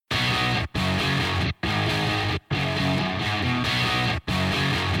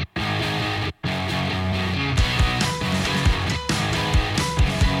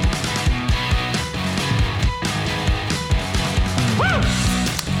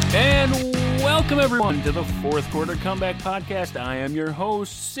Welcome, everyone, to the Fourth Quarter Comeback Podcast. I am your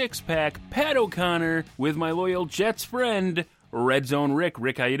host, Six-Pack Pat O'Connor, with my loyal Jets friend, Red Zone Rick.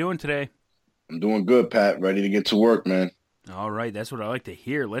 Rick, how you doing today? I'm doing good, Pat. Ready to get to work, man. All right, that's what I like to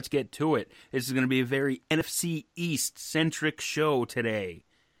hear. Let's get to it. This is going to be a very NFC East-centric show today.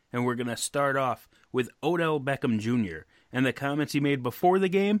 And we're going to start off with Odell Beckham Jr. and the comments he made before the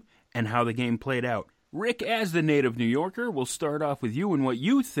game and how the game played out. Rick, as the native New Yorker, we'll start off with you and what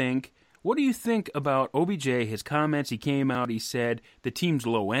you think. What do you think about OBJ, his comments? He came out, he said the team's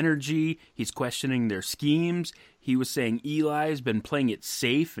low energy, he's questioning their schemes. He was saying Eli's been playing it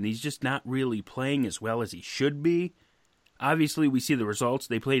safe, and he's just not really playing as well as he should be. Obviously, we see the results.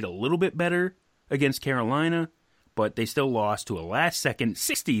 They played a little bit better against Carolina, but they still lost to a last-second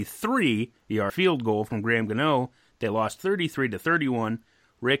 63-yard field goal from Graham Gano. They lost 33-31.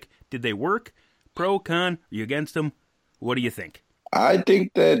 Rick, did they work? Pro, con, are you against them? What do you think? I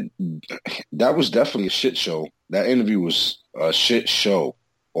think that was definitely a shit show. That interview was a shit show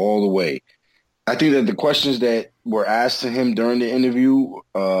all the way. I think that the questions that were asked to him during the interview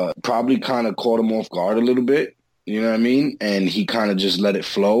probably kind of caught him off guard a little bit. You know what I mean? And he kind of just let it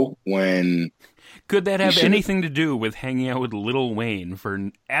flow when... Could that have anything to do with hanging out with Lil Wayne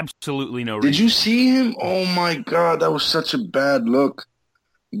for absolutely no reason? Did you see him? Oh, my God. That was such a bad look.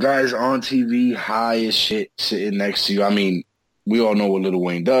 Guys on TV, high as shit, sitting next to you. I mean... We all know what Lil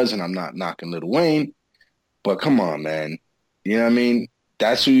Wayne does, and I'm not knocking Lil Wayne, but come on, man. You know what I mean?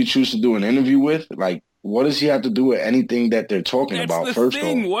 That's who you choose to do an interview with? Like, what does he have to do with anything that they're talking about first of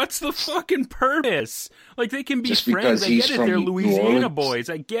all? What's the fucking purpose? Like, they can be just friends. I get it. They're Louisiana New boys.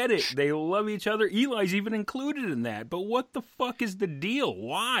 I get it. They love each other. Eli's even included in that. But what the fuck is the deal?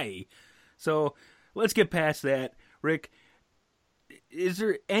 Why? So, let's get past that. Rick, is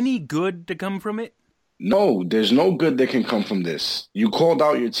there any good to come from it? No, there's no good that can come from this. You called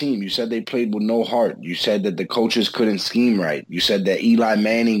out your team. You said they played with no heart. You said that the coaches couldn't scheme right. You said that Eli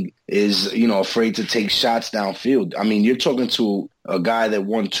Manning is, afraid to take shots downfield. I mean, you're talking to a guy that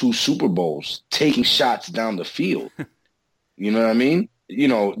won 2 Super Bowls, taking shots down the field. You know what I mean?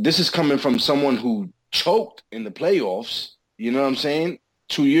 This is coming from someone who choked in the playoffs. You know what I'm saying?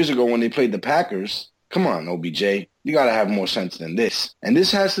 2 years ago when they played the Packers. Come on, OBJ. You got to have more sense than this. And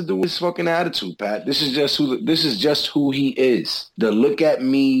this has to do with his fucking attitude, Pat. This is just who he is. The look at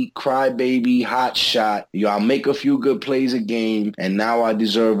me, crybaby, hot shot. I'll make a few good plays a game, and now I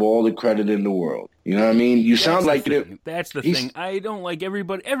deserve all the credit in the world. You know what I mean? You sound like it. That's the thing. I don't like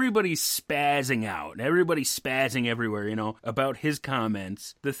everybody. Everybody's spazzing out. Everybody's spazzing everywhere, about his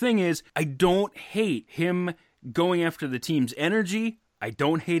comments. The thing is, I don't hate him going after the team's energy. I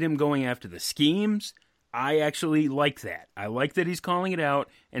don't hate him going after the schemes. I actually like that. I like that he's calling it out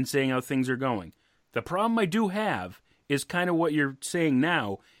and saying how things are going. The problem I do have is kind of what you're saying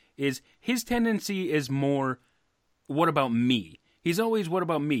now, is his tendency is more, what about me? He's always, what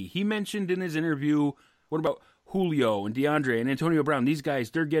about me? He mentioned in his interview, what about Julio and DeAndre and Antonio Brown? These guys,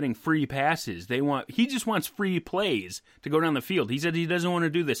 they're getting free passes. He just wants free plays to go down the field. He said he doesn't want to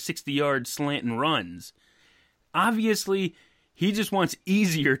do the 60-yard slant and runs. Obviously, he just wants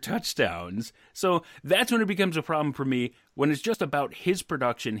easier touchdowns. So that's when it becomes a problem for me, when it's just about his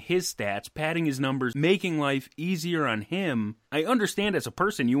production, his stats, padding his numbers, making life easier on him. I understand as a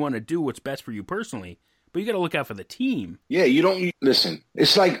person you want to do what's best for you personally, but you got to look out for the team. Yeah, listen,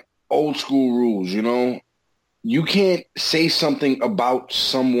 it's like old school rules, You can't say something about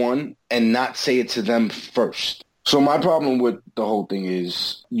someone and not say it to them first. So my problem with the whole thing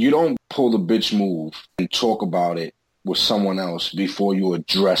is you don't pull the bitch move and talk about it with someone else before you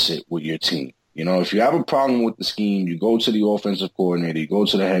address it with your team. If you have a problem with the scheme, you go to the offensive coordinator, you go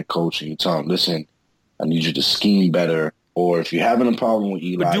to the head coach, and you tell him, listen, I need you to scheme better. Or if you're having a problem with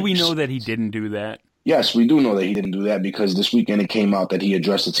Eli... But do we know that he didn't do that? Yes, we do know that he didn't do that because this weekend it came out that he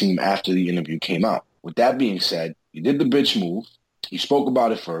addressed the team after the interview came out. With that being said, you did the bitch move. You spoke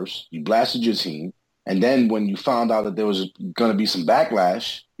about it first. You blasted your team. And then when you found out that there was going to be some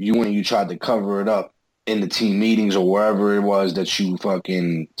backlash, you went and you tried to cover it up in the team meetings or wherever it was that you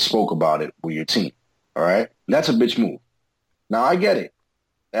fucking spoke about it with your team. All right? That's a bitch move. Now, I get it.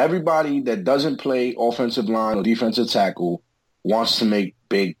 Everybody that doesn't play offensive line or defensive tackle wants to make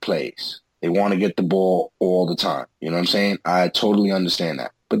big plays. They want to get the ball all the time. You know what I'm saying? I totally understand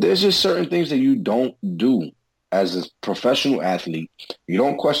that. But there's just certain things that you don't do as a professional athlete. You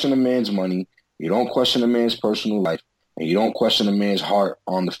don't question a man's money. You don't question a man's personal life. And you don't question a man's heart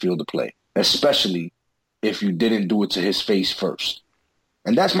on the field of play, especially if you didn't do it to his face first.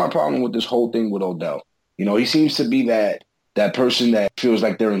 And that's my problem with this whole thing with Odell. He seems to be that person that feels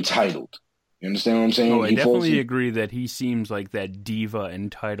like they're entitled. You understand what I'm saying? Oh, I definitely agree that he seems like that diva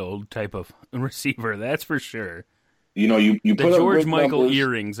entitled type of receiver. That's for sure. You know, you the put up George good Michael numbers.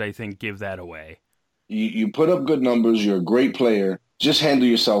 earrings, I think, give that away. You put up good numbers. You're a great player. Just handle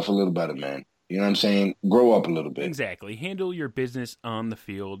yourself a little better, man. You know what I'm saying? Grow up a little bit. Exactly. Handle your business on the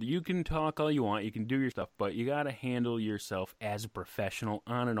field. You can talk all you want. You can do your stuff, but you got to handle yourself as a professional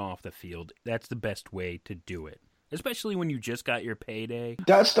on and off the field. That's the best way to do it, especially when you just got your payday.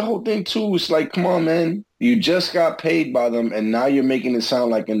 That's the whole thing, too. It's like, come on, man. You just got paid by them, and now you're making it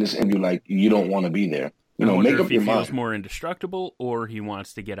sound like in this interview like you don't want to be there. You know, make up your mind. If he feels more indestructible or he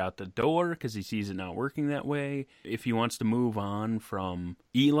wants to get out the door because he sees it not working that way. If he wants to move on from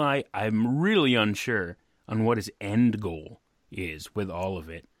Eli, I'm really unsure on what his end goal is with all of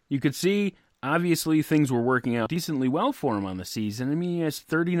it. You could see, obviously, things were working out decently well for him on the season. I mean, he has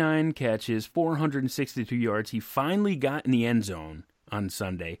 39 catches, 462 yards. He finally got in the end zone on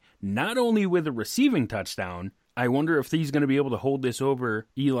Sunday, not only with a receiving touchdown. I wonder if he's going to be able to hold this over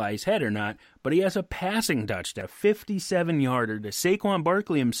Eli's head or not, but he has a passing touchdown, 57-yarder to Saquon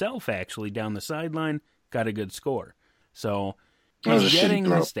Barkley himself, actually, down the sideline, got a good score. So, he's getting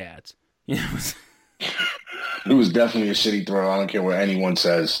the stats. It was definitely a shitty throw. I don't care what anyone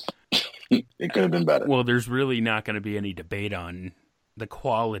says. It could have been better. Well, there's really not going to be any debate on the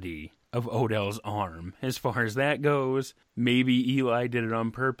quality of Odell's arm. As far as that goes, maybe Eli did it on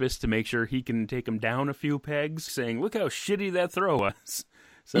purpose to make sure he can take him down a few pegs, saying, look how shitty that throw was.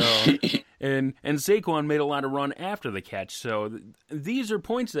 So, and Saquon made a lot of run after the catch. So these are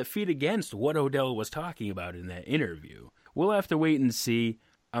points that feed against what Odell was talking about in that interview. We'll have to wait and see.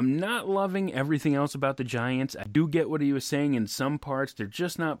 I'm not loving everything else about the Giants. I do get what he was saying in some parts. They're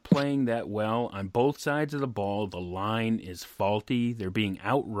just not playing that well on both sides of the ball. The line is faulty. They're being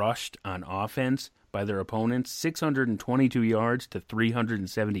outrushed on offense by their opponents. 622 yards to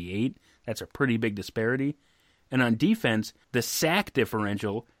 378. That's a pretty big disparity. And on defense, the sack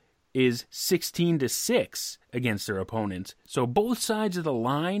differential is 16-6 against their opponents. So both sides of the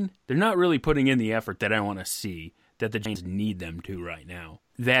line, they're not really putting in the effort that I want to see, that the Giants need them to right now.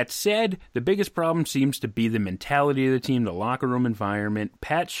 That said, the biggest problem seems to be the mentality of the team, the locker room environment.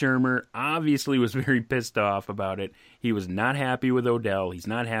 Pat Shurmur obviously was very pissed off about it. He was not happy with Odell. He's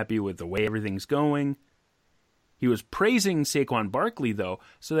not happy with the way everything's going. He was praising Saquon Barkley, though,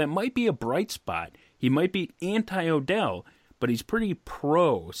 so that might be a bright spot. He might be anti-Odell, but he's pretty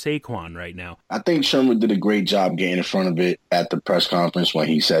pro-Saquon right now. I think Shurmur did a great job getting in front of it at the press conference when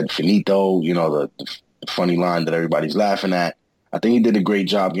he said finito, you know, the funny line that everybody's laughing at. I think he did a great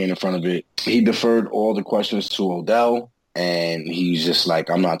job getting in front of it. He deferred all the questions to Odell, and he's just like,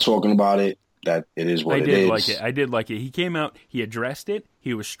 I'm not talking about it. That it is what it is. I did like it. He came out, he addressed it,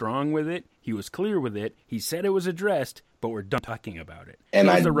 he was strong with it, he was clear with it, he said it was addressed, but we're done talking about it. And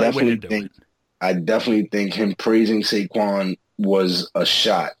I definitely think him praising Saquon was a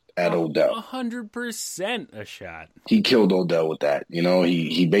shot at Odell. 100% a shot. He killed Odell with that. You know,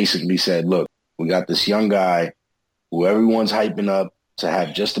 he basically said, look, we got this young guy who everyone's hyping up to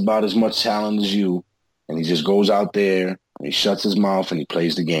have just about as much talent as you, and he just goes out there and he shuts his mouth and he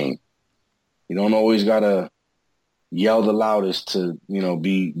plays the game. You don't always got to yell the loudest to, you know,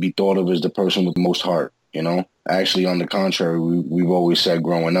 be thought of as the person with the most heart, you know? Actually, on the contrary, we've always said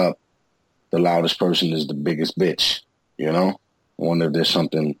growing up, the loudest person is the biggest bitch, you know? I wonder if there's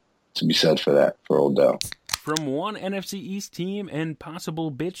something to be said for that, for Odell. From one NFC East team and possible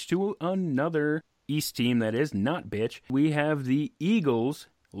bitch to another East team that is not bitch, we have the Eagles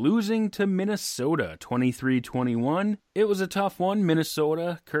losing to Minnesota 23-21. It was a tough one.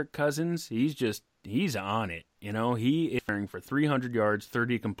 Minnesota, Kirk Cousins, he's on it. You know, he is throwing for 300 yards,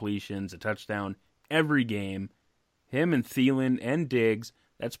 30 completions, a touchdown every game. Him and Thielen and Diggs,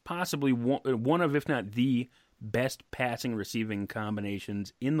 that's possibly one of, if not the best passing receiving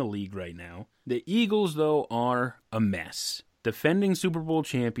combinations in the league right now. The Eagles, though, are a mess. Defending Super Bowl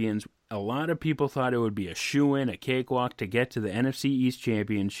champions, a lot of people thought it would be a shoo-in, a cakewalk to get to the NFC East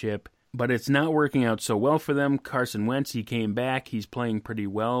championship, but it's not working out so well for them. Carson Wentz, he came back, he's playing pretty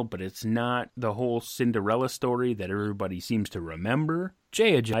well, but it's not the whole Cinderella story that everybody seems to remember.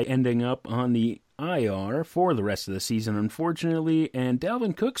 Jay Ajayi ending up on the IR for the rest of the season, unfortunately, and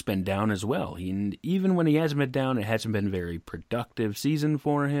Dalvin Cook's been down as well. And even when he hasn't been down, it hasn't been a very productive season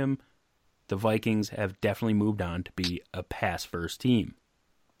for him. The Vikings have definitely moved on to be a pass-first team.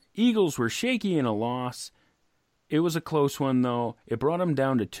 Eagles were shaky in a loss. It was a close one, though. It brought them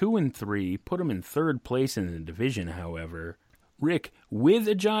down to 2-3, put them in third place in the division, however. Rick, with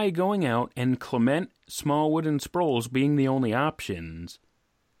Ajayi going out and Clement, Smallwood, and Sproles being the only options,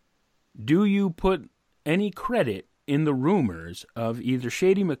 do you put any credit in the rumors of either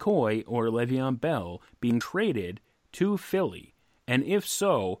Shady McCoy or Le'Veon Bell being traded to Philly? And if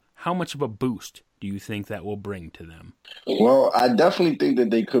so, how much of a boost do you think that will bring to them? Well, I definitely think that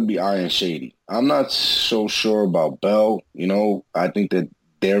they could be eyeing Shady. I'm not so sure about Bell. I think that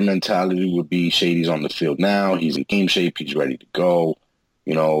their mentality would be Shady's on the field now. He's in game shape. He's ready to go.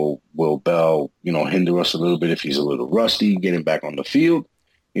 Will Bell, hinder us a little bit if he's a little rusty, getting back on the field?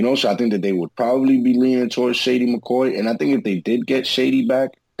 So I think that they would probably be leaning towards Shady McCoy. And I think if they did get Shady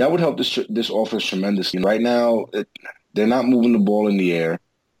back, that would help this offense tremendously. Right now, they're not moving the ball in the air.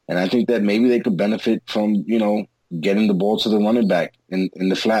 And I think that maybe they could benefit from, getting the ball to the running back in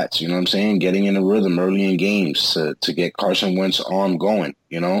the flats, you know what I'm saying? Getting in a rhythm early in games to get Carson Wentz's arm going,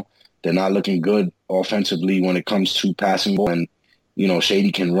 They're not looking good offensively when it comes to passing ball. And,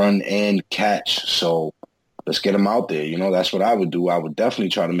 Shady can run and catch. So let's get him out there. That's what I would do. I would definitely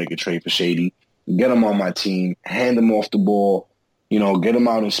try to make a trade for Shady, get him on my team, hand him off the ball, get him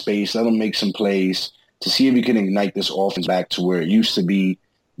out in space, let him make some plays to see if we can ignite this offense back to where it used to be.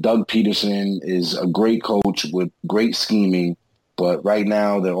 Doug Peterson is a great coach with great scheming, but right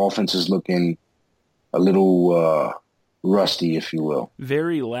now the offense is looking a little rusty, if you will.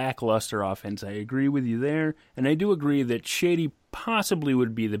 Very lackluster offense. I agree with you there, and I do agree that Shady possibly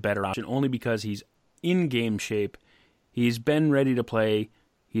would be the better option only because he's in game shape. He's been ready to play.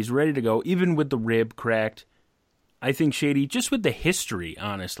 He's ready to go, even with the rib cracked. I think Shady, just with the history,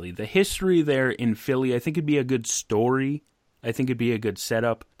 honestly, the history there in Philly, I think it'd be a good story. I think it'd be a good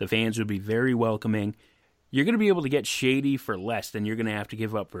setup. The fans would be very welcoming. You're going to be able to get Shady for less than you're going to have to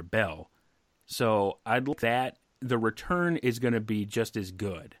give up for Bell. So I'd look that. The return is going to be just as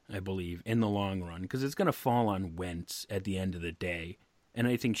good, I believe, in the long run, because it's going to fall on Wentz at the end of the day. And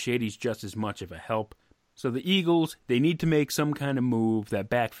I think Shady's just as much of a help. So the Eagles, they need to make some kind of move. That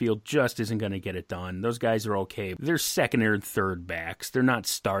backfield just isn't going to get it done. Those guys are okay. They're second or third backs. They're not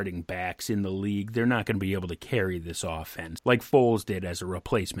starting backs in the league. They're not going to be able to carry this offense like Foles did as a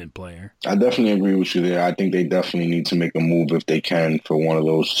replacement player. I definitely agree with you there. I think they definitely need to make a move if they can for one of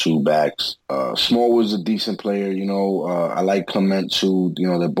those two backs. Smallwood's a decent player. I like Clement too.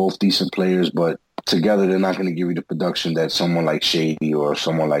 They're both decent players, but together, they're not going to give you the production that someone like Shady or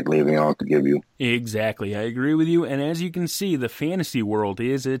someone like Le'Veon could give you. Exactly. I agree with you. And as you can see, the fantasy world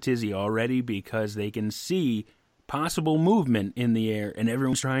is a tizzy already because they can see possible movement in the air and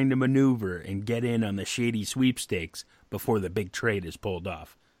everyone's trying to maneuver and get in on the Shady sweepstakes before the big trade is pulled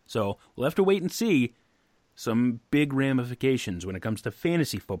off. So we'll have to wait and see some big ramifications when it comes to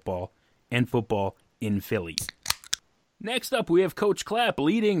fantasy football and football in Philly. Next up, we have Coach Clapp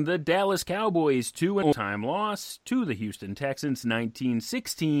leading the Dallas Cowboys to an overtime loss to the Houston Texans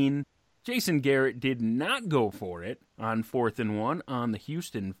 19-16. Jason Garrett did not go for it on 4th and 1 on the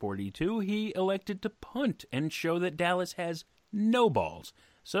Houston 42. He elected to punt and show that Dallas has no balls.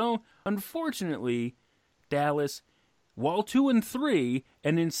 So, unfortunately, Dallas, while 2-3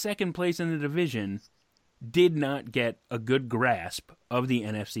 and in second place in the division, did not get a good grasp of the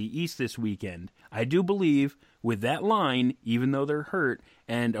NFC East this weekend. I do believe with that line, even though they're hurt,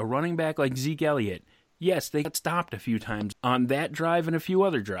 and a running back like Zeke Elliott, yes, they got stopped a few times on that drive and a few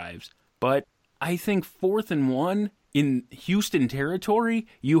other drives, but I think 4th and 1 in Houston territory,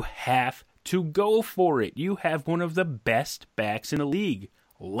 you have to go for it. You have one of the best backs in the league.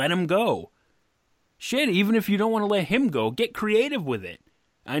 Let him go. Shit, even if you don't want to let him go, get creative with it.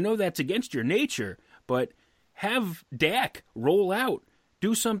 I know that's against your nature, but have Dak roll out.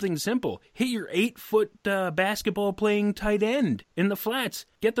 Do something simple. Hit your 8-foot basketball playing tight end in the flats.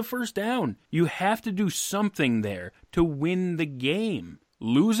 Get the first down. You have to do something there to win the game.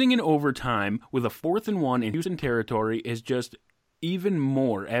 Losing in overtime with a 4th and 1 in Houston territory is just even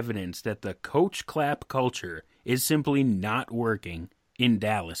more evidence that the Coach Clapp culture is simply not working in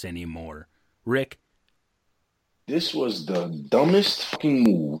Dallas anymore. Rick? This was the dumbest fucking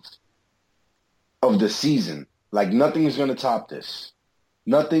move of the season. Like, nothing is going to top this.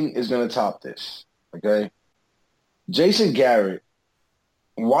 Nothing is going to top this, okay? Jason Garrett,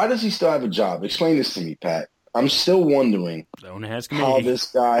 why does he still have a job? Explain this to me, Pat. I'm still wondering Don't ask me. How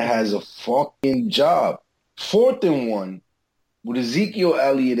this guy has a fucking job. 4th and 1 with Ezekiel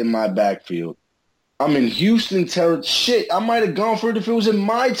Elliott in my backfield. I'm in Houston territory. Shit, I might have gone for it if it was in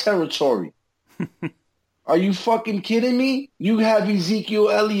my territory. Are you fucking kidding me? You have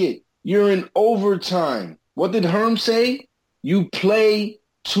Ezekiel Elliott. You're in overtime. What did Herm say? You play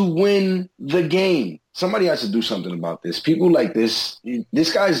to win the game. Somebody has to do something about this. People like this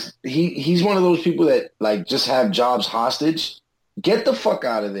guy's, he's one of those people that like just have jobs hostage. Get the fuck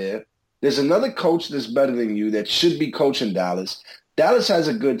out of there. There's another coach that's better than you that should be coaching Dallas. Dallas has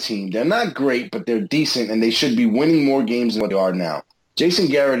a good team. They're not great, but they're decent, and they should be winning more games than what they are now. Jason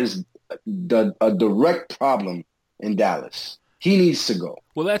Garrett is a direct problem in Dallas. He needs to go.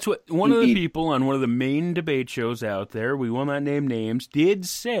 Well, that's what one of the people on one of the main debate shows out there, we will not name names, did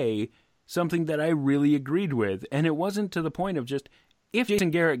say something that I really agreed with. And it wasn't to the point of just, if Jason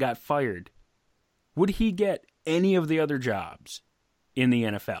Garrett got fired, would he get any of the other jobs in the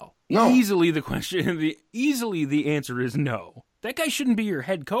NFL? No. Easily the answer is no. That guy shouldn't be your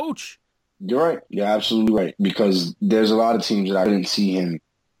head coach. You're right. You're absolutely right. Because there's a lot of teams that I didn't see him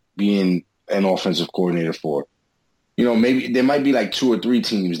being an offensive coordinator for. You know, maybe there might be like 2 or 3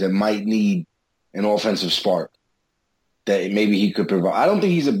 teams that might need an offensive spark that maybe he could provide. I don't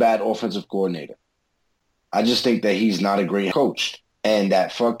think he's a bad offensive coordinator. I just think that he's not a great coach. And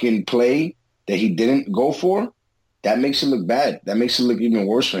that fucking play that he didn't go for, that makes it look bad. That makes it look even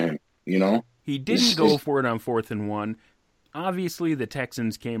worse for him, you know? He didn't go for it on 4th and 1. Obviously, the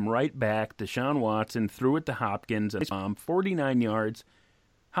Texans came right back. Deshaun Watson threw it to Hopkins, 49 yards.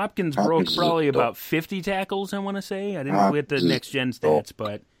 Hopkins broke probably about 50 tackles, I want to say. I didn't get the next-gen stats,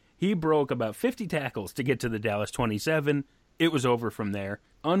 but he broke about 50 tackles to get to the Dallas 27. It was over from there.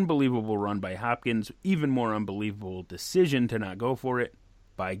 Unbelievable run by Hopkins. Even more unbelievable decision to not go for it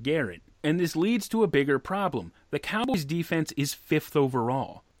by Garrett. And this leads to a bigger problem. The Cowboys' defense is 5th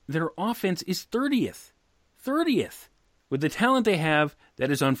overall. Their offense is 30th. 30th. With the talent they have,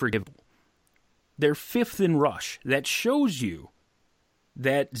 that is unforgivable. They're 5th in rush. That shows you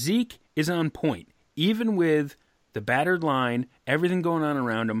that Zeke is on point. Even with the battered line, everything going on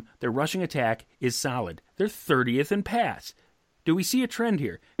around them, their rushing attack is solid. They're 30th in pass. Do we see a trend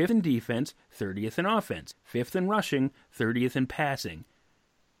here? 5th in defense, 30th in offense. 5th in rushing, 30th in passing.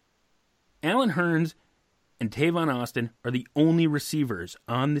 Allen Hurns and Tavon Austin are the only receivers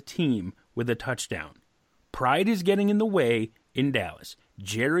on the team with a touchdown. Pride is getting in the way in Dallas.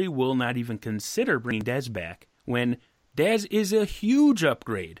 Jerry will not even consider bringing Dez back when Dez is a huge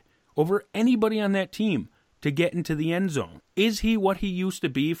upgrade over anybody on that team to get into the end zone. Is he what he used to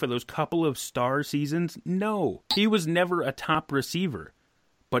be for those couple of star seasons? No. He was never a top receiver.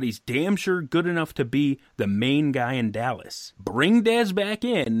 But he's damn sure good enough to be the main guy in Dallas. Bring Dez back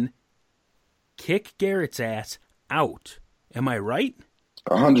in. Kick Garrett's ass out. Am I right?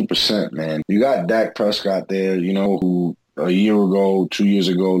 100%, man. You got Dak Prescott there, you know, who a year ago, 2 years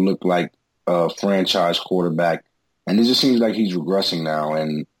ago, looked like a franchise quarterback. And it just seems like he's regressing now.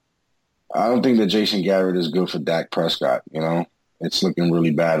 And I don't think that Jason Garrett is good for Dak Prescott, you know. It's looking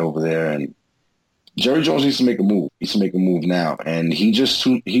really bad over there. And Jerry Jones needs to make a move. He needs to make a move now. And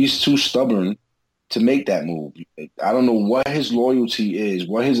he's too stubborn to make that move. I don't know what his loyalty is,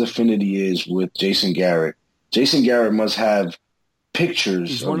 what his affinity is with Jason Garrett. Jason Garrett must have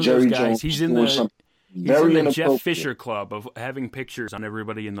pictures of Jerry Jones. He's in the Jeff Fisher club of having pictures on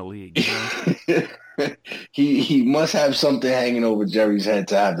everybody in the league. You know? he must have something hanging over Jerry's head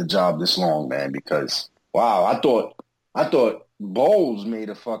to have the job this long, man. Because wow, I thought Bowles made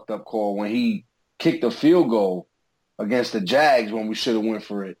a fucked up call when he kicked a field goal against the Jags when we should have went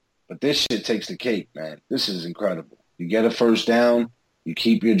for it. But this shit takes the cake, man. This is incredible. You get a first down, you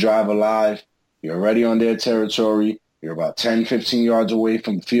keep your drive alive, you're already on their territory, you're about 10, 15 yards away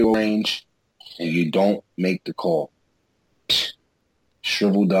from field range, and you don't make the call.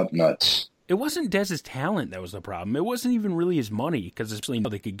 Shriveled up nuts. It wasn't Dez's talent that was the problem. It wasn't even really his money, because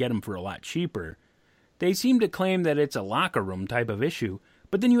they could get him for a lot cheaper. They seem to claim that it's a locker room type of issue,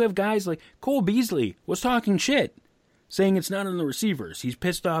 but then you have guys like Cole Beasley was talking shit, saying it's not on the receivers. He's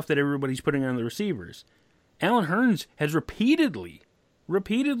pissed off that everybody's putting on the receivers. Allen Hurns has repeatedly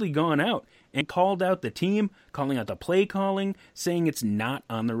gone out and called out the team, calling out the play calling, saying it's not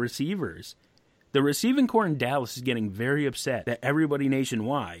on the receivers. The receiving corps in Dallas is getting very upset that everybody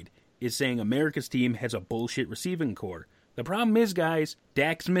nationwide is saying America's team has a bullshit receiving corps. The problem is, guys,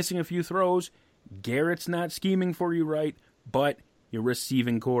 Dak's missing a few throws, Garrett's not scheming for you right, but your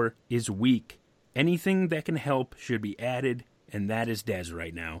receiving corps is weak. Anything that can help should be added, and that is Dez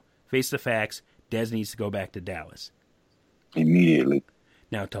right now. Face the facts, Dez needs to go back to Dallas. Immediately.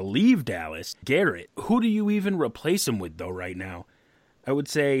 Now, to leave Dallas, Garrett, who do you even replace him with, though, right now? I would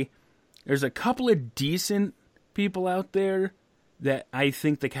say there's a couple of decent people out there that I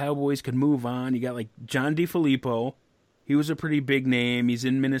think the Cowboys could move on. You got, like, John DeFilippo. He was a pretty big name. He's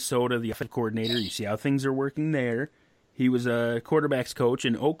in Minnesota, the offensive coordinator. You see how things are working there. He was a quarterback's coach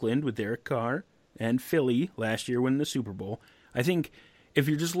in Oakland with Derek Carr and Philly last year winning the Super Bowl. I think if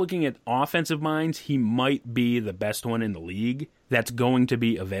you're just looking at offensive minds, he might be the best one in the league that's going to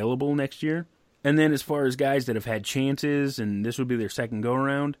be available next year. And then as far as guys that have had chances, and this would be their second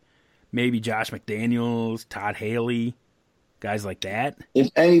go-around, maybe Josh McDaniels, Todd Haley. Guys like that. If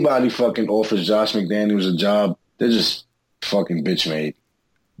anybody fucking offers Josh McDaniels a job, they're just fucking bitch made.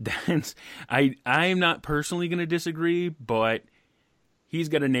 I'm not personally going to disagree, but he's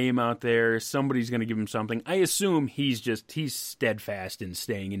got a name out there. Somebody's going to give him something. I assume he's steadfast in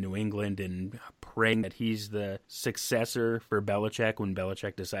staying in New England and praying that he's the successor for Belichick when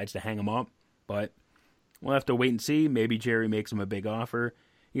Belichick decides to hang him up. But we'll have to wait and see. Maybe Jerry makes him a big offer.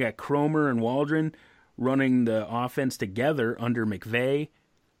 You got Cromer and Waldron running the offense together under McVay.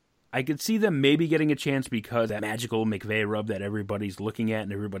 I could see them maybe getting a chance because that magical McVay rub that everybody's looking at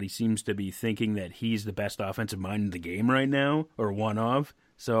and everybody seems to be thinking that he's the best offensive mind in the game right now, or one of.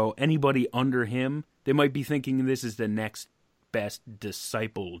 So anybody under him, they might be thinking this is the next best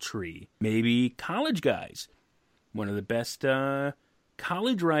disciple tree. Maybe college guys. One of the best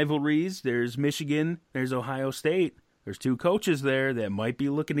college rivalries. There's Michigan, there's Ohio State. There's two coaches there that might be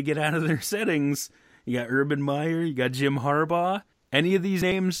looking to get out of their settings. You got Urban Meyer, you got Jim Harbaugh. Any of these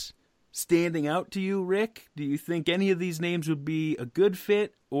names standing out to you, Rick? Do you think any of these names would be a good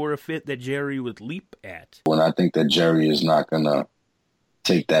fit or a fit that Jerry would leap at? Well, I think that Jerry is not going to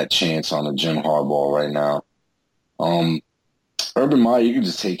take that chance on a Jim Harbaugh right now. Urban Meyer, you can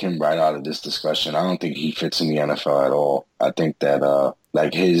just take him right out of this discussion. I don't think he fits in the NFL at all. I think that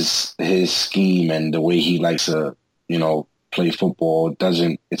like his scheme and the way he likes to, play football it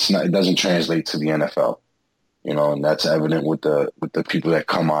doesn't translate to the NFL. And that's evident with the people that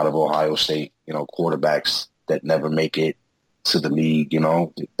come out of Ohio State, quarterbacks that never make it to the league,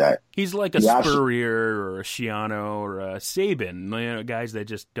 that he's like a Spurrier or a Schiano or a Saban, guys that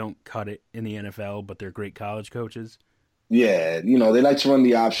just don't cut it in the NFL, but they're great college coaches. Yeah, they like to run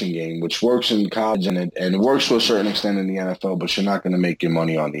the option game, which works in college and it works to a certain extent in the NFL, but you're not going to make your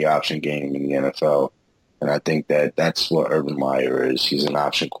money on the option game in the NFL. And I think that that's what Urban Meyer is. He's an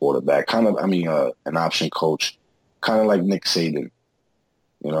option quarterback, an option coach, kind of like Nick Saban.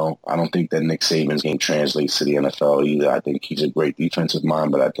 I don't think that Nick Saban's game translates to the NFL either. I think he's a great defensive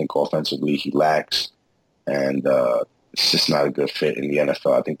mind, but I think offensively he lacks. And it's just not a good fit in the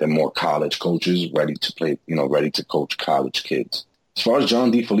NFL. I think they're more college coaches ready to play, ready to coach college kids. As far as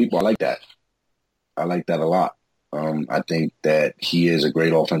John DeFilippo, I like that. I like that a lot. I think that he is a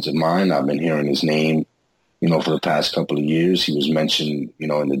great offensive mind. I've been hearing his name for the past couple of years. He was mentioned,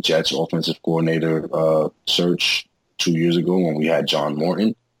 in the Jets offensive coordinator search 2 years ago when we had John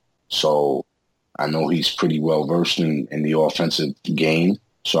Morton. So I know he's pretty well versed in the offensive game.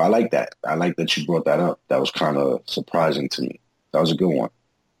 So I like that. I like that you brought that up. That was kind of surprising to me. That was a good one.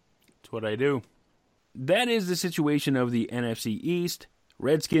 That's what I do. That is the situation of the NFC East.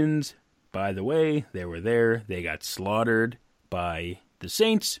 Redskins, by the way, they were there. They got slaughtered by the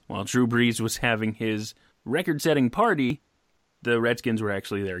Saints while Drew Brees was having his record-setting party. The Redskins were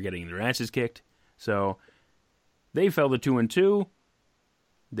actually there getting their asses kicked. So they fell to 2-2.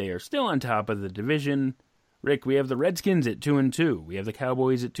 They are still on top of the division. Rick, we have the Redskins at 2-2. We have the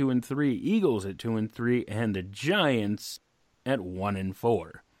Cowboys at 2-3, Eagles at 2-3, and the Giants at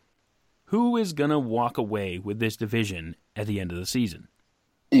 1-4. Who is gonna walk away with this division at the end of the season?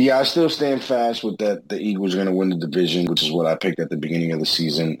 Yeah, I still stand fast with that. The Eagles are going to win the division, which is what I picked at the beginning of the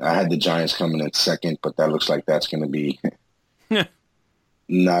season. I had the Giants coming in second, but that looks like that's going to be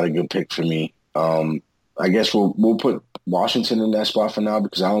not a good pick for me. I guess we'll put Washington in that spot for now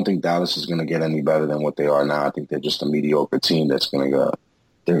because I don't think Dallas is going to get any better than what they are now. I think they're just a mediocre team that's going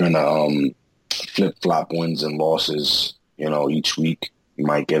to flip-flop wins and losses, each week. You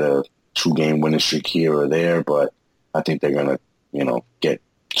might get a 2-game winning streak here or there, but I think they're going to, get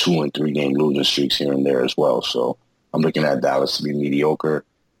 2- and 3-game losing streaks here and there as well. So I'm looking at Dallas to be mediocre.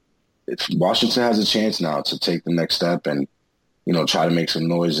 Washington has a chance now to take the next step and, try to make some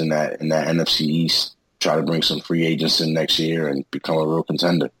noise in that NFC East, try to bring some free agents in next year and become a real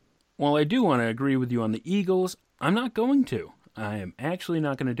contender. Well, I do want to agree with you on the Eagles. I'm not going to. I am actually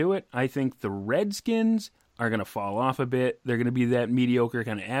not going to do it. I think the Redskins are going to fall off a bit. They're going to be that mediocre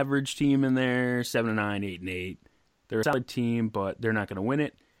kind of average team in there, 7-9, 8-8. They're a solid team, but they're not going to win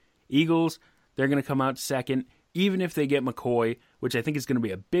it. Eagles, they're going to come out second, even if they get McCoy, which I think is going to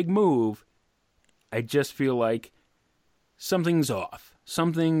be a big move. I just feel like something's off.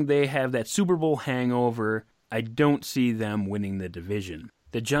 They have that Super Bowl hangover. I don't see them winning the division.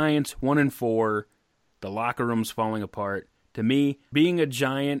 The Giants, 1-4, the locker room's falling apart. To me, being a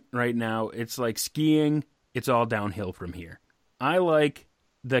Giant right now, it's like skiing. It's all downhill from here. I like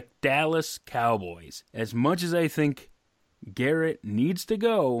the Dallas Cowboys. As much as I think Garrett needs to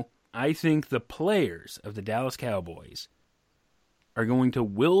go, I think the players of the Dallas Cowboys are going to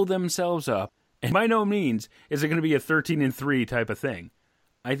will themselves up, and by no means is it going to be a 13-3 type of thing.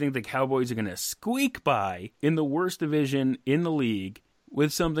 I think the Cowboys are going to squeak by in the worst division in the league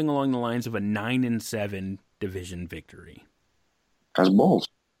with something along the lines of a 9-7 division victory. That's bold.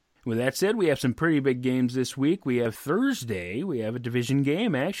 With that said, we have some pretty big games this week. We have Thursday. We have a division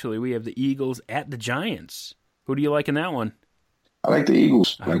game, actually. We have the Eagles at the Giants. Who do you like in that one? I like the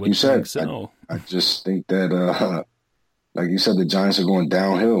Eagles, like you said. So. I just think that, like you said, the Giants are going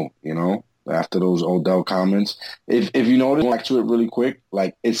downhill, after those Odell comments. If you notice, back to it really quick,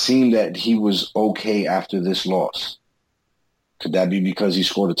 like it seemed that he was okay after this loss. Could that be because he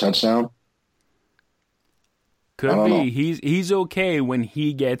scored a touchdown? Could be. He's okay when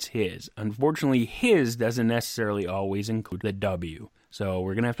he gets his. Unfortunately, his doesn't necessarily always include the W. So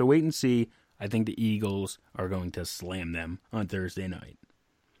we're going to have to wait and see. I think the Eagles are going to slam them on Thursday night.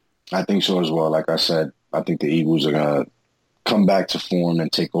 I think so as well. Like I said, I think the Eagles are going to come back to form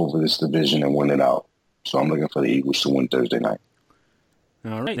and take over this division and win it out. So I'm looking for the Eagles to win Thursday night.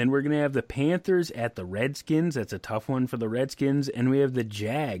 All right. Then we're going to have the Panthers at the Redskins. That's a tough one for the Redskins. And we have the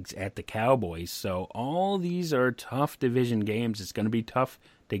Jags at the Cowboys. So all these are tough division games. It's going to be tough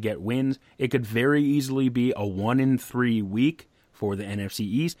to get wins. It could very easily be a 1-3 week for the NFC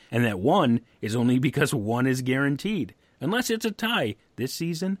East. And that one is only because one is guaranteed. Unless it's a tie this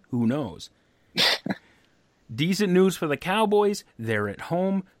season, who knows? Decent news for the Cowboys. They're at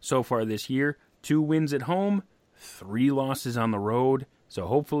home so far this year. 2 wins at home, 3 losses on the road. So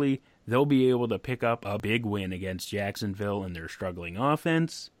hopefully they'll be able to pick up a big win against Jacksonville and their struggling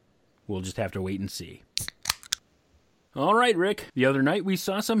offense. We'll just have to wait and see. All right, Rick. The other night we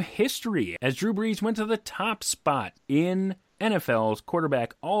saw some history as Drew Brees went to the top spot in NFL's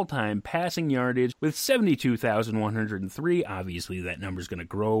quarterback all-time passing yardage with 72,103. Obviously that number's going to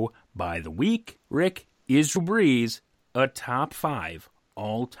grow by the week. Rick, is Drew Brees a top 5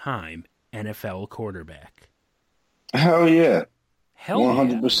 all-time NFL quarterback? Hell yeah. Hell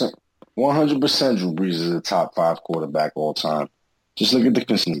 100%. 100% Drew Brees is a top 5 quarterback all time. Just look at the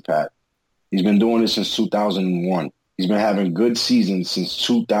consistency, Pat. He's been doing this since 2001. He's been having good seasons since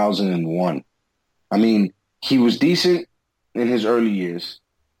 2001. I mean, he was decent in his early years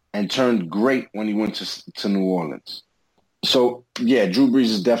and turned great when he went to New Orleans. So, yeah, Drew Brees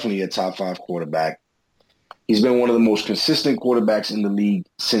is definitely a top 5 quarterback. He's been one of the most consistent quarterbacks in the league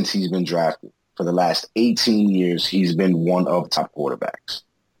since he's been drafted. For the last 18 years, he's been one of top quarterbacks.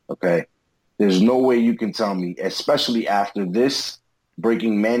 Okay? There's no way you can tell me, especially after this,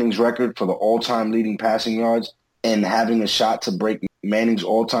 breaking Manning's record for the all-time leading passing yards and having a shot to break Manning's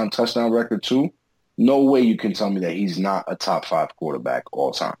all-time touchdown record too, no way you can tell me that he's not a top 5 quarterback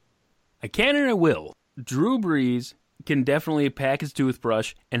all time. I can and I will. Drew Brees can definitely pack his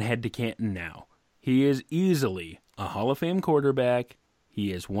toothbrush and head to Canton now. He is easily a Hall of Fame quarterback.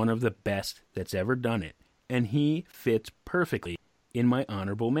 He is one of the best that's ever done it. And he fits perfectly in my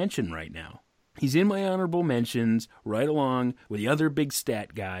honorable mention right now. He's in my honorable mentions right along with the other big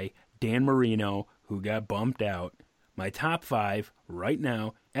stat guy, Dan Marino, who got bumped out. My top 5 right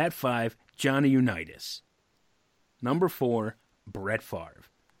now, at 5, Johnny Unitas. Number 4, Brett Favre.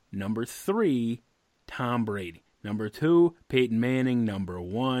 Number 3, Tom Brady. Number 2, Peyton Manning. Number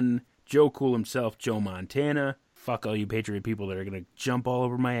 1, Joe Cool himself, Joe Montana. Fuck all you Patriot people that are going to jump all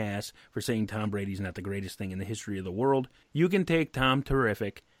over my ass for saying Tom Brady's not the greatest thing in the history of the world. You can take Tom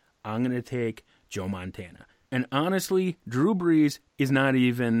Terrific. I'm going to take Joe Montana. And honestly, Drew Brees is not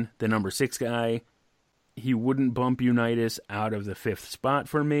even the number 6 guy. He wouldn't bump Unitas out of the 5th spot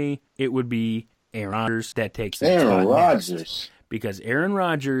for me. It would be Aaron Rodgers that takes that spot. Aaron Rodgers. Because Aaron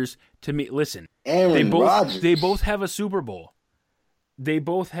Rodgers, to me, listen, Aaron Rodgers. They both have a Super Bowl. They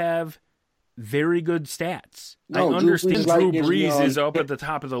both have very good stats. No, I understand Drew Brees is up at the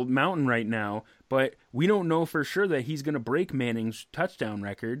top of the mountain right now, but we don't know for sure that he's going to break Manning's touchdown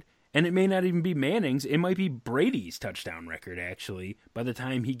record. And it may not even be Manning's. It might be Brady's touchdown record, actually, by the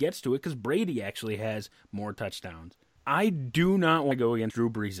time he gets to it, because Brady actually has more touchdowns. I do not want to go against Drew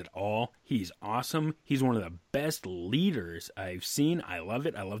Brees at all. He's awesome. He's one of the best leaders I've seen. I love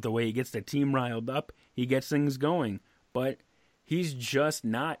it. I love the way he gets the team riled up. He gets things going. But he's just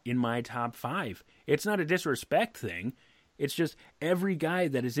not in my top 5. It's not a disrespect thing. It's just every guy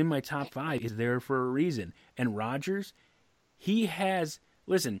that is in my top 5 is there for a reason. And Rodgers, he has...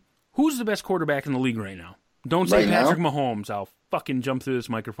 Listen... Who's the best quarterback in the league right now? Don't say Patrick Mahomes. I'll fucking jump through this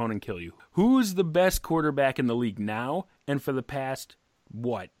microphone and kill you. Who's the best quarterback in the league now and for the past,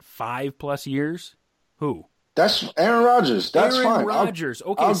 5+ years? Who? That's Aaron Rodgers. That's fine. Aaron Rodgers.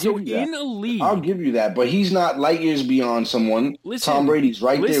 Okay, so in a league. I'll give you that, but he's not light years beyond someone. Listen, Tom Brady's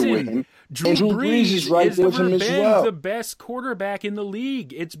right there with him. Drew Brees is right there with him as well. The best quarterback in the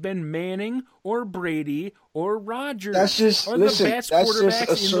league. It's been Manning or Brady or Rodgers. That's just the best that's quarterbacks just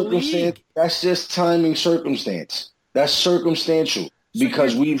a in the circumstance. league. That's just timing circumstance. That's circumstantial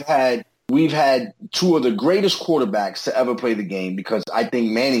because we've had two of the greatest quarterbacks to ever play the game. Because I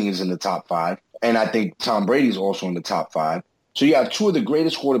think Manning is in the top 5, and I think Tom Brady is also in the top 5. So you have two of the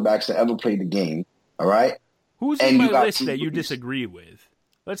greatest quarterbacks to ever play the game. All right. Who's in my list that you disagree with?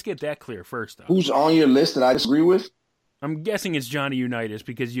 Let's get that clear first, though. Who's on your list that I disagree with? I'm guessing it's Johnny Unitas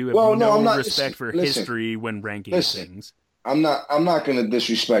because you have respect for history when ranking things. I'm not going to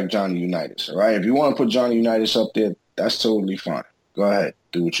disrespect Johnny Unitas, all right? If you want to put Johnny Unitas up there, that's totally fine. Go ahead.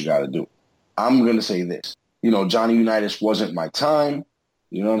 Do what you got to do. I'm going to say this. Johnny Unitas wasn't my time.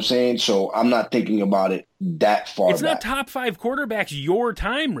 You know what I'm saying? So I'm not thinking about it that far It's back. not top 5 quarterbacks your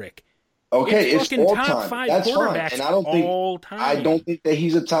time, Rick. Okay, it's all top time. 5 That's quarterbacks fine. And I don't think that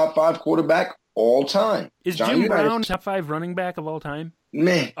he's a top 5 quarterback all time. Is Jim Brown top 5 running back of all time?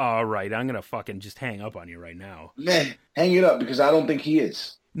 Meh. All right, I'm gonna fucking just hang up on you right now. Meh. Hang it up because I don't think he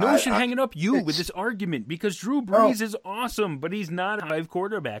is. No one should hang it up with this argument because Drew Brees is awesome, but he's not a 5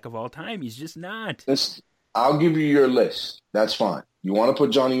 quarterback of all time. He's just not. I'll give you your list. That's fine. You want to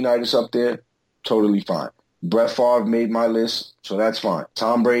put Johnny Unitas up there? Totally fine. Brett Favre made my list, so that's fine.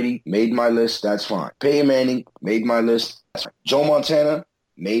 Tom Brady made my list, that's fine. Peyton Manning made my list, that's fine. Joe Montana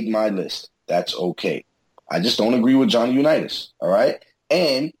made my list, that's okay. I just don't agree with Johnny Unitas, all right?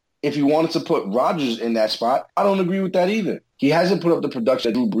 And if you wanted to put Rodgers in that spot, I don't agree with that either. He hasn't put up the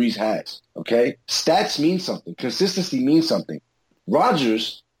production that Drew Brees has, okay? Stats mean something. Consistency means something.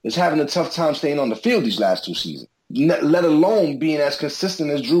 Rodgers is having a tough time staying on the field these last 2 seasons, let alone being as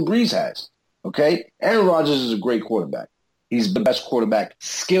consistent as Drew Brees has. Okay? Aaron Rodgers is a great quarterback. He's the best quarterback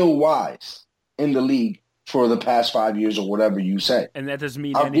skill-wise in the league for the past 5 years or whatever you say. And that doesn't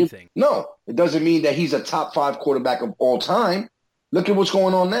mean anything. No, it doesn't mean that he's a top 5 quarterback of all time. Look at what's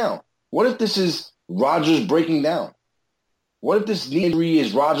going on now. What if this is Rodgers breaking down? What if this knee injury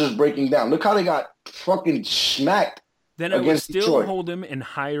is Rodgers breaking down? Look how they got fucking smacked. Then I would still hold him in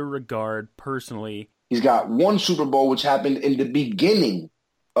higher regard personally. He's got 1 Super Bowl, which happened in the beginning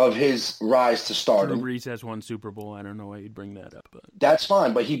of his rise to stardom. Drew Brees has 1 Super Bowl. I don't know why you'd bring that up. But that's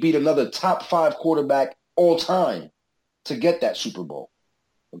fine, but he beat another top 5 quarterback all time to get that Super Bowl.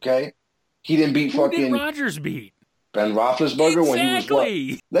 Okay? He didn't beat Who did Rodgers beat? Ben Roethlisberger when he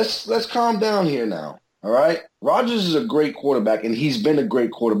was what? Let's calm down here now. All right? Rodgers is a great quarterback, and he's been a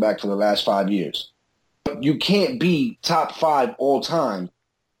great quarterback for the last 5 years. But you can't be top 5 all time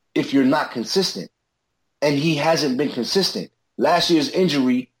if you're not consistent. And he hasn't been consistent. Last year's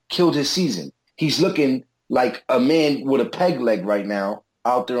injury killed his season. He's looking like a man with a peg leg right now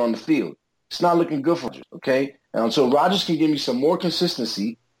out there on the field. It's not looking good for Rodgers, okay? And until Rodgers can give me some more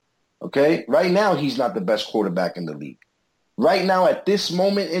consistency, okay? Right now, he's not the best quarterback in the league. Right now, at this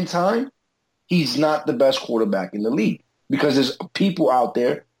moment in time, he's not the best quarterback in the league because there's people out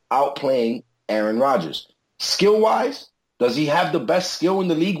there outplaying Aaron Rodgers. Skill-wise, does he have the best skill in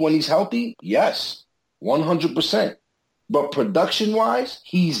the league when he's healthy? Yes, 100%. But production-wise,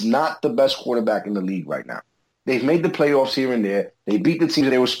 he's not the best quarterback in the league right now. They've made the playoffs here and there. They beat the teams that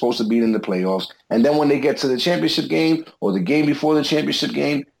they were supposed to beat in the playoffs. And then when they get to the championship game or the game before the championship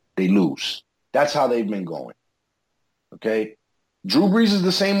game, they lose. That's how they've been going. Okay? Drew Brees is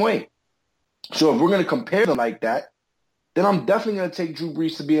the same way. So if we're going to compare them like that, then I'm definitely going to take Drew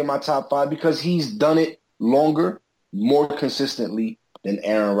Brees to be in my top 5 because he's done it longer, more consistently than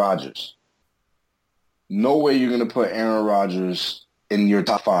Aaron Rodgers. No way you're going to put Aaron Rodgers in your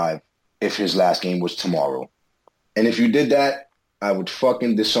top 5 if his last game was tomorrow. And if you did that, I would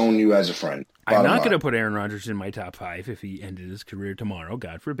fucking disown you as a friend. I'm not going to put Aaron Rodgers in my top 5 if he ended his career tomorrow,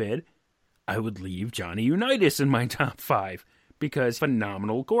 God forbid. I would leave Johnny Unitas in my top 5 because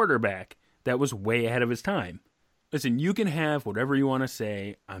phenomenal quarterback that was way ahead of his time. Listen, you can have whatever you want to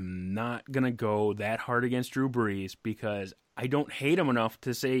say. I'm not going to go that hard against Drew Brees because I don't hate him enough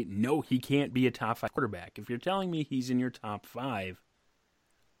to say, no, he can't be a top 5 quarterback. If you're telling me he's in your top 5,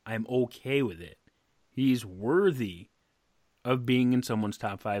 I'm okay with it. He's worthy of being in someone's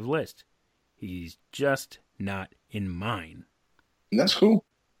top 5 list. He's just not in mine. That's cool.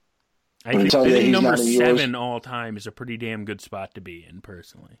 I think being number 7 all time is a pretty damn good spot to be in,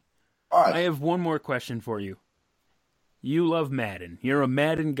 personally. All right. I have one more question for you. You love Madden. You're a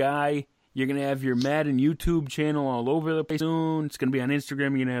Madden guy. You're going to have your Madden YouTube channel all over the place soon. It's going to be on Instagram.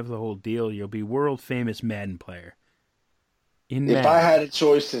 You're going to have the whole deal. You'll be world-famous Madden player. If I had a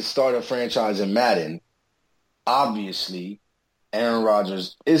choice to start a franchise in Madden, obviously Aaron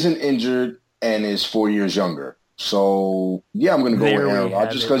Rodgers isn't injured and is 4 years younger. So, yeah, I'm going to go with Aaron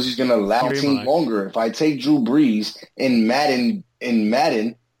Rodgers because he's going to last the team longer. If I take Drew Brees in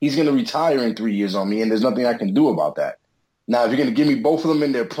Madden, he's going to retire in 3 years on me, and there's nothing I can do about that. Now, if you're going to give me both of them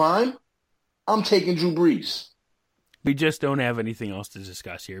in their prime, I'm taking Drew Brees. We just don't have anything else to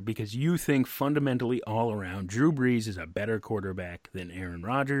discuss here because you think fundamentally all around Drew Brees is a better quarterback than Aaron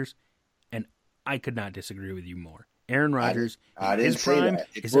Rodgers, and I could not disagree with you more. Aaron Rodgers, I didn't say that.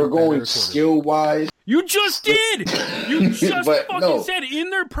 If we're going skill-wise. You just did! You just said in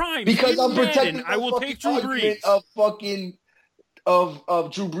their prime. Because I'm protecting I will take Drew Brees. Of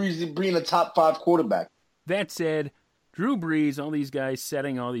Drew Brees being a top 5 quarterback. That said, Drew Brees, all these guys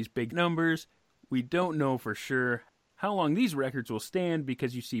setting all these big numbers, we don't know for sure how long these records will stand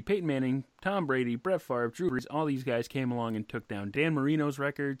because you see Peyton Manning, Tom Brady, Brett Favre, Drew Brees, all these guys came along and took down Dan Marino's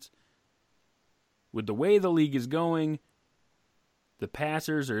records. With the way the league is going, the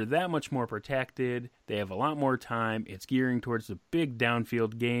passers are that much more protected. They have a lot more time. It's gearing towards the big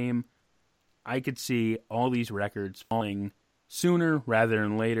downfield game. I could see all these records falling sooner rather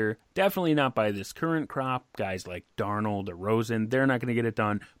than later. Definitely not by this current crop. Guys like Darnold or Rosen, they're not going to get it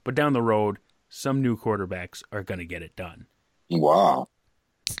done. But down the road, some new quarterbacks are going to get it done. Wow.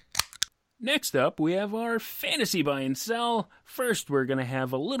 Next up, we have our fantasy buy and sell. First, we're going to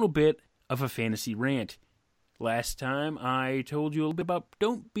have a little bit of a fantasy rant. Last time, I told you a little bit about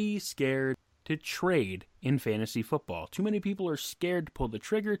don't be scared to trade in fantasy football. Too many people are scared to pull the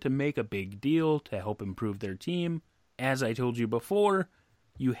trigger to make a big deal to help improve their team. As I told you before,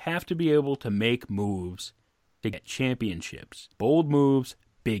 you have to be able to make moves to get championships. Bold moves,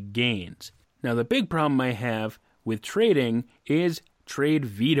 big gains. Now, the big problem I have with trading is trade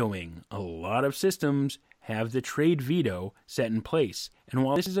vetoing. A lot of systems have the trade veto set in place. And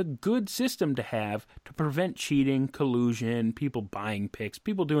while this is a good system to have to prevent cheating, collusion, people buying picks,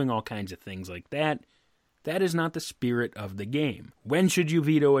 people doing all kinds of things like that, that is not the spirit of the game. When should you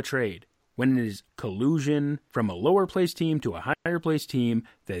veto a trade? When it is collusion from a lower place team to a higher place team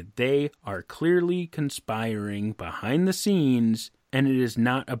that they are clearly conspiring behind the scenes, and it is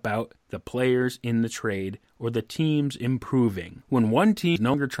not about the players in the trade or the teams improving. When one team is no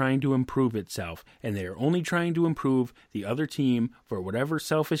longer trying to improve itself and they are only trying to improve the other team for whatever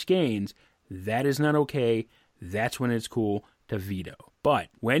selfish gains, that is not okay. That's when it's cool to veto. But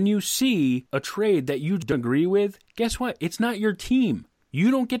when you see a trade that you don't agree with, guess what? It's not your team.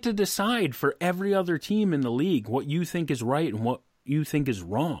 You don't get to decide for every other team in the league what you think is right and what you think is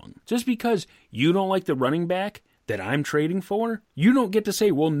wrong. Just because you don't like the running back that I'm trading for, you don't get to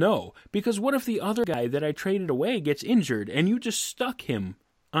say, well, no, because what if the other guy that I traded away gets injured and you just stuck him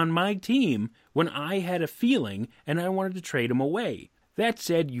on my team when I had a feeling and I wanted to trade him away? That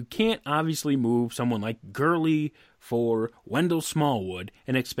said, you can't obviously move someone like Gurley for Wendell Smallwood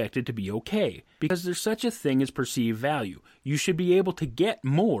and expect it to be okay, because there's such a thing as perceived value. You should be able to get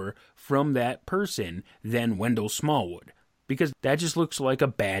more from that person than Wendell Smallwood, because that just looks like a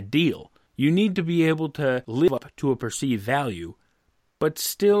bad deal. You need to be able to live up to a perceived value, but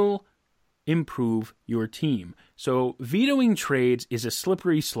still improve your team. So vetoing trades is a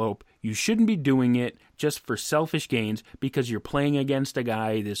slippery slope. You shouldn't be doing it just for selfish gains because you're playing against a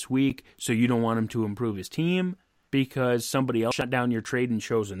guy this week, so you don't want him to improve his team, because somebody else shut down your trade and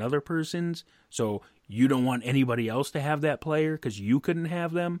chose another person's, so you don't want anybody else to have that player because you couldn't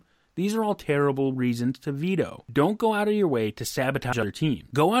have them. These are all terrible reasons to veto. Don't go out of your way to sabotage other teams.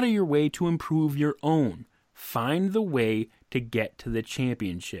 Go out of your way to improve your own. Find the way to get to the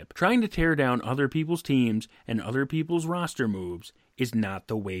championship. Trying to tear down other people's teams and other people's roster moves is not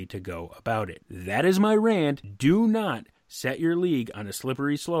the way to go about it. That is my rant. Do not set your league on a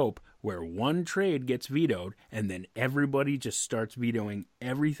slippery slope where one trade gets vetoed and then everybody just starts vetoing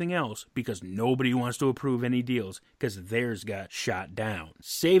everything else because nobody wants to approve any deals because theirs got shot down.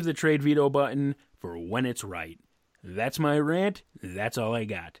 Save the trade veto button for when it's right. That's my rant. That's all I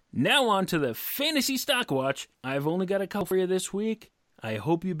got. Now on to the Fantasy Stock Watch. I've only got a couple for you this week. I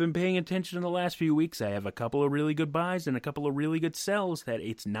hope you've been paying attention in the last few weeks. I have a couple of really good buys and a couple of really good sells that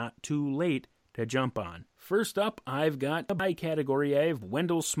it's not too late to jump on. First up, I've got a buy category. I have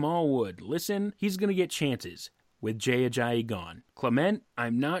Wendell Smallwood. Listen, he's going to get chances with Jay Ajayi gone. Clement,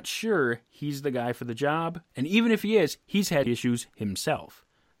 I'm not sure he's the guy for the job, and even if he is, he's had issues himself.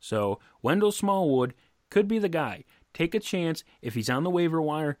 So Wendell Smallwood could be the guy. Take a chance. If he's on the waiver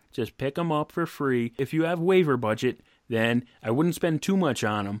wire, just pick him up for free. If you have waiver budget, then I wouldn't spend too much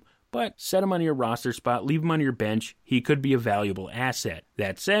on him, but set him on your roster spot, leave him on your bench. He could be a valuable asset.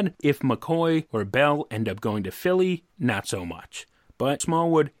 That said, if McCoy or Bell end up going to Philly, not so much. But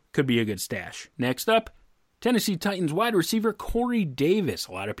Smallwood could be a good stash. Next up, Tennessee Titans wide receiver Corey Davis.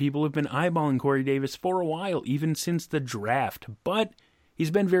 A lot of people have been eyeballing Corey Davis for a while, even since the draft, but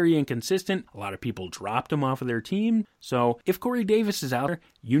he's been very inconsistent. A lot of people dropped him off of their team. So if Corey Davis is out there,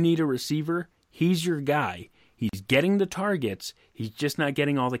 you need a receiver. He's your guy. He's getting the targets. He's just not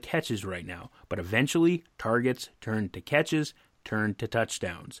getting all the catches right now. But eventually, targets turn to catches, turn to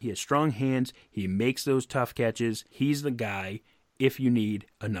touchdowns. He has strong hands. He makes those tough catches. He's the guy if you need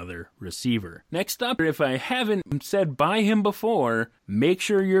another receiver. Next up, if I haven't said buy him before, make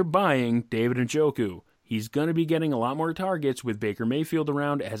sure you're buying David Njoku. He's going to be getting a lot more targets with Baker Mayfield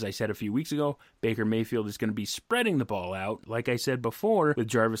around. As I said a few weeks ago, Baker Mayfield is going to be spreading the ball out. Like I said before, with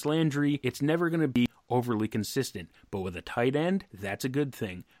Jarvis Landry, it's never going to be overly consistent. But with a tight end, that's a good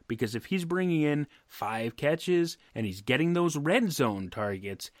thing. Because if he's bringing in 5 catches and he's getting those red zone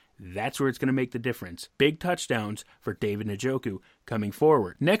targets, that's where it's going to make the difference. Big touchdowns for David Njoku coming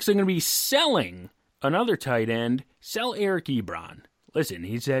forward. Next, I'm going to be selling another tight end. Sell Eric Ebron. Listen,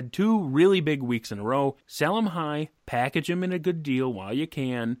 he's had 2 really big weeks in a row. Sell him high, package him in a good deal while you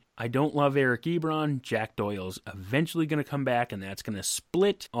can. I don't love Eric Ebron. Jack Doyle's eventually going to come back, and that's going to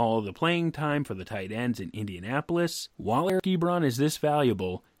split all the playing time for the tight ends in Indianapolis. While Eric Ebron is this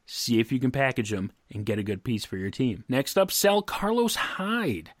valuable, see if you can package him and get a good piece for your team. Next up, sell Carlos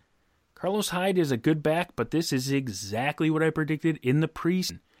Hyde. Carlos Hyde is a good back, but this is exactly what I predicted in the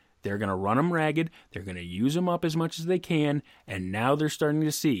preseason. They're going to run him ragged. They're going to use him up as much as they can. And now they're starting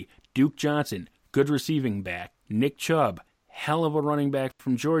to see Duke Johnson, good receiving back. Nick Chubb, hell of a running back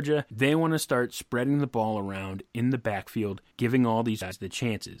from Georgia. They want to start spreading the ball around in the backfield, giving all these guys the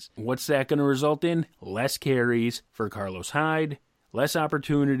chances. What's that going to result in? Less carries for Carlos Hyde, less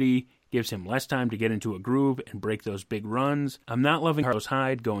opportunity, gives him less time to get into a groove and break those big runs. I'm not loving Carlos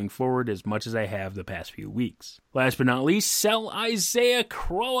Hyde going forward as much as I have the past few weeks. Last but not least, sell Isaiah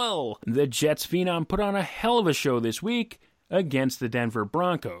Crowell. The Jets phenom put on a hell of a show this week against the Denver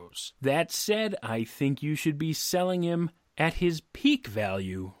Broncos. That said, I think you should be selling him at his peak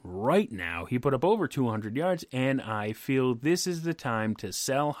value right now. He put up over 200 yards, and I feel this is the time to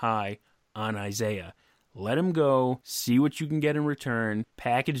sell high on Isaiah. Let him go, see what you can get in return,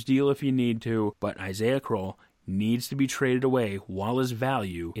 package deal if you need to, but Isaiah Crowell needs to be traded away while his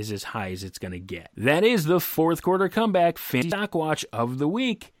value is as high as it's going to get. That is the fourth quarter comeback fantasy stock watch of the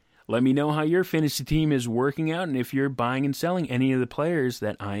week. Let me know how your fantasy team is working out, and if you're buying and selling any of the players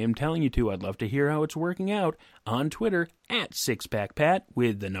that I am telling you to, I'd love to hear how it's working out on Twitter at SixPackPat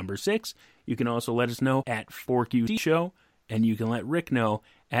with the number 6. You can also let us know at 4QC Show, and you can let Rick know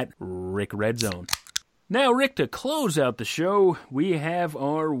at Rick Red Zone. Now, Rick, to close out the show, we have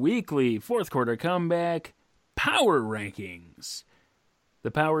our weekly fourth quarter comeback power rankings.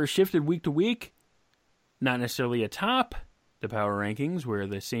 The power shifted week to week, not necessarily atop the power rankings, where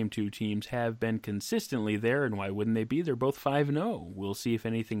the same 2 teams have been consistently there, and why wouldn't they be? They're both 5-0. We'll see if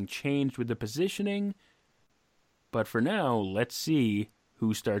anything changed with the positioning. But for now, let's see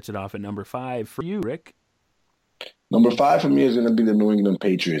who starts it off at number 5 for you, Rick. Number 5 for me is going to be the New England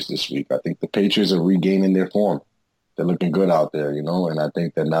Patriots this week. I think the Patriots are regaining their form. They're looking good out there, and I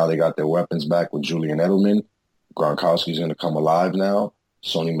think that now they got their weapons back with Julian Edelman. Gronkowski's going to come alive now.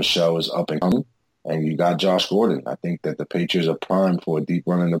 Sony Michel is up and coming. And you got Josh Gordon. I think that the Patriots are primed for a deep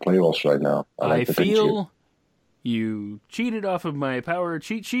run in the playoffs right now. I feel you cheated off of my power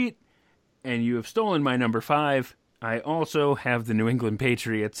cheat sheet, and you have stolen my number 5. I also have the New England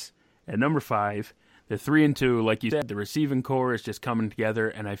Patriots at number 5. They're 3-2, like you said. The receiving core is just coming together,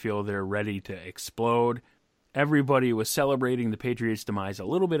 and I feel they're ready to explode. Everybody was celebrating the Patriots' demise a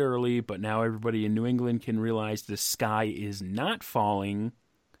little bit early, but now everybody in New England can realize the sky is not falling.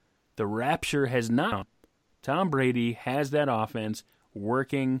 The rapture has not. Tom Brady has that offense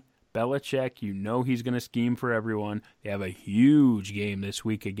working. Belichick, he's going to scheme for everyone. They have a huge game this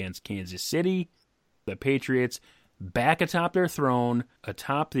week against Kansas City. The Patriots back atop their throne,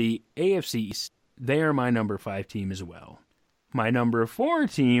 atop the AFC East. They are my number 5 team as well. My number 4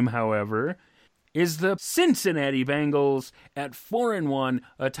 team, however, is the Cincinnati Bengals at 4-1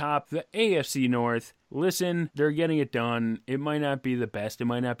 atop the AFC North. Listen, they're getting it done. It might not be the best. It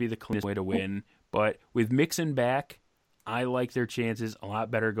might not be the cleanest way to win. But with Mixon back, I like their chances a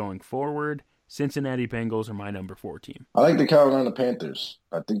lot better going forward. Cincinnati Bengals are my number 4 team. I like the Carolina Panthers.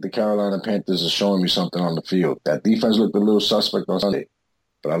 I think the Carolina Panthers are showing me something on the field. That defense looked a little suspect on Sunday,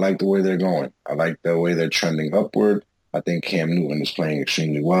 but I like the way they're going. I like the way they're trending upward. I think Cam Newton is playing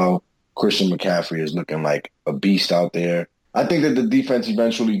extremely well. Christian McCaffrey is looking like a beast out there. I think that the defense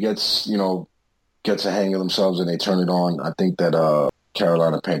eventually gets a hang of themselves and they turn it on. I think that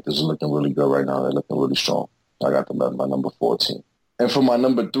Carolina Panthers are looking really good right now. They're looking really strong. I got them at my number 4 team. And for my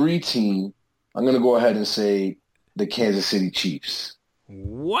number 3 team, I'm going to go ahead and say the Kansas City Chiefs.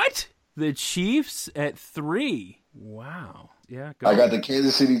 What? The Chiefs at 3? Wow. Yeah, I got the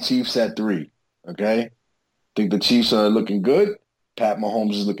Kansas City Chiefs at 3, okay? Think the Chiefs are looking good. Pat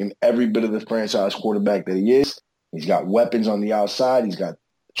Mahomes is looking every bit of the franchise quarterback that he is. He's got weapons on the outside. He's got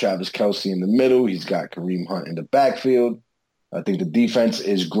Travis Kelce in the middle. He's got Kareem Hunt in the backfield. I think the defense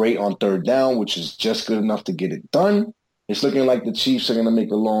is great on third down, which is just good enough to get it done. It's looking like the Chiefs are going to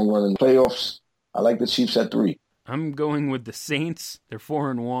make a long run in the playoffs. I like the Chiefs at 3. I'm going with the Saints. They're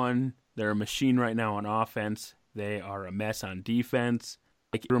 4-1. They're a machine right now on offense. They are a mess on defense.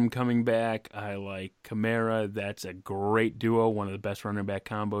 I like Ingram coming back. I like Kamara. That's a great duo, one of the best running back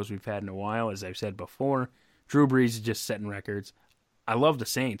combos we've had in a while, as I've said before. Drew Brees is just setting records. I love the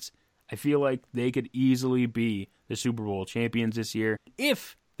Saints. I feel like they could easily be the Super Bowl champions this year.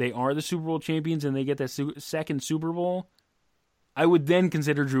 If they are the Super Bowl champions and they get that second Super Bowl, I would then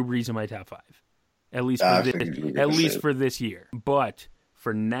consider Drew Brees in my top 5. At least for this year. But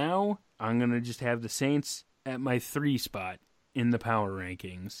for now, I'm going to just have the Saints at my 3 spot in the power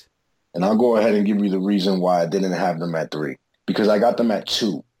rankings. And I'll go ahead and give you the reason why I didn't have them at 3. Because I got them at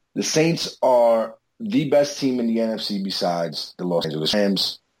 2. The Saints are the best team in the NFC besides the Los Angeles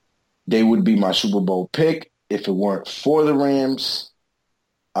Rams. They would be my Super Bowl pick if it weren't for the Rams.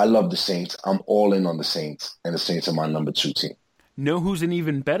 I love the Saints. I'm all in on the Saints, and the Saints are my number 2 team. Know who's an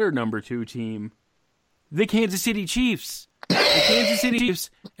even better number 2 team? The Kansas City Chiefs. The Kansas City Chiefs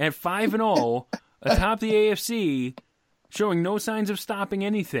at 5-0, atop the AFC, showing no signs of stopping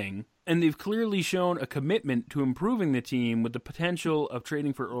anything. And they've clearly shown a commitment to improving the team with the potential of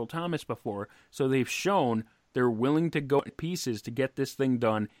trading for Earl Thomas before. So they've shown they're willing to go in pieces to get this thing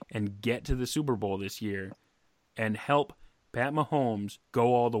done and get to the Super Bowl this year and help Pat Mahomes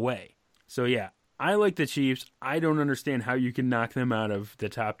go all the way. So yeah, I like the Chiefs. I don't understand how you can knock them out of the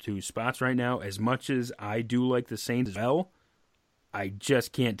top 2 spots right now. As much as I do like the Saints as well, I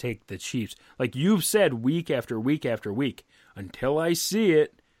just can't take the Chiefs. Like you've said week after week after week, until I see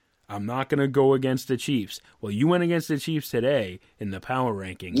it, I'm not going to go against the Chiefs. Well, you went against the Chiefs today in the power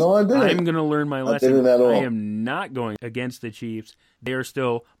rankings. No, I didn't. I'm going to learn my lesson. I didn't at all. I am not going against the Chiefs. They are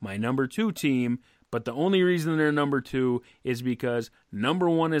still my number 2 team, but the only reason they're number 2 is because number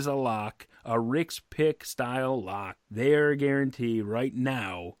 1 is a lock, a Rick's Pick style lock. They are a guarantee right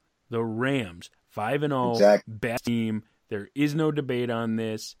now. The Rams, 5-0, exactly. Best team. There is no debate on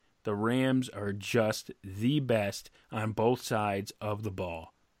this. The Rams are just the best on both sides of the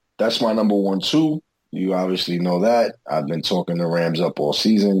ball. That's my number 1, too. You obviously know that. I've been talking the Rams up all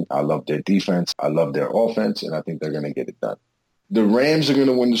season. I love their defense. I love their offense, and I think they're going to get it done. The Rams are going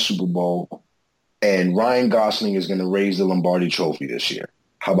to win the Super Bowl, and Ryan Gosling is going to raise the Lombardi Trophy this year.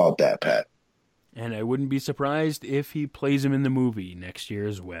 How about that, Pat? And I wouldn't be surprised if he plays him in the movie next year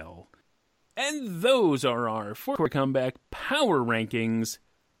as well. And those are our 4 comeback power rankings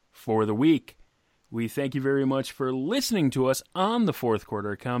for the week. We thank you very much for listening to us on the 4th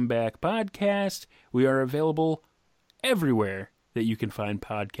Quarter Comeback Podcast. We are available everywhere that you can find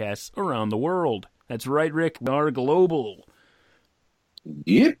podcasts around the world. That's right, Rick. We are global.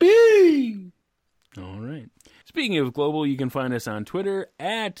 Yippee! All right. Speaking of global, you can find us on Twitter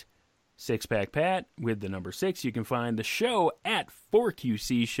at SixPackPat with the number 6. You can find the show at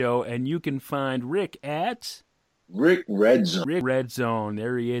 4QC Show, and you can find Rick at Rick Red Zone. Rick Red Zone.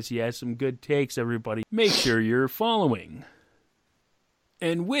 There he is. He has some good takes, everybody. Make sure you're following.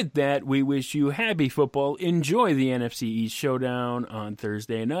 And with that, we wish you happy football. Enjoy the NFC East Showdown on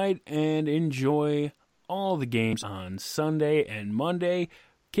Thursday night, and enjoy all the games on Sunday and Monday.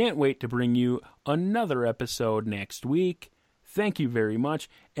 Can't wait to bring you another episode next week. Thank you very much,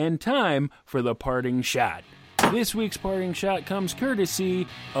 and time for the parting shot. This week's parting shot comes courtesy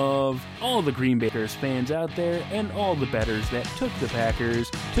of all the Green Bay Packers fans out there and all the bettors that took the Packers.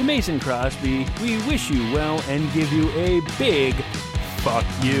 To Mason Crosby, we wish you well and give you a big fuck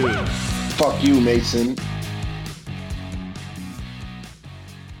you. Fuck you, Mason.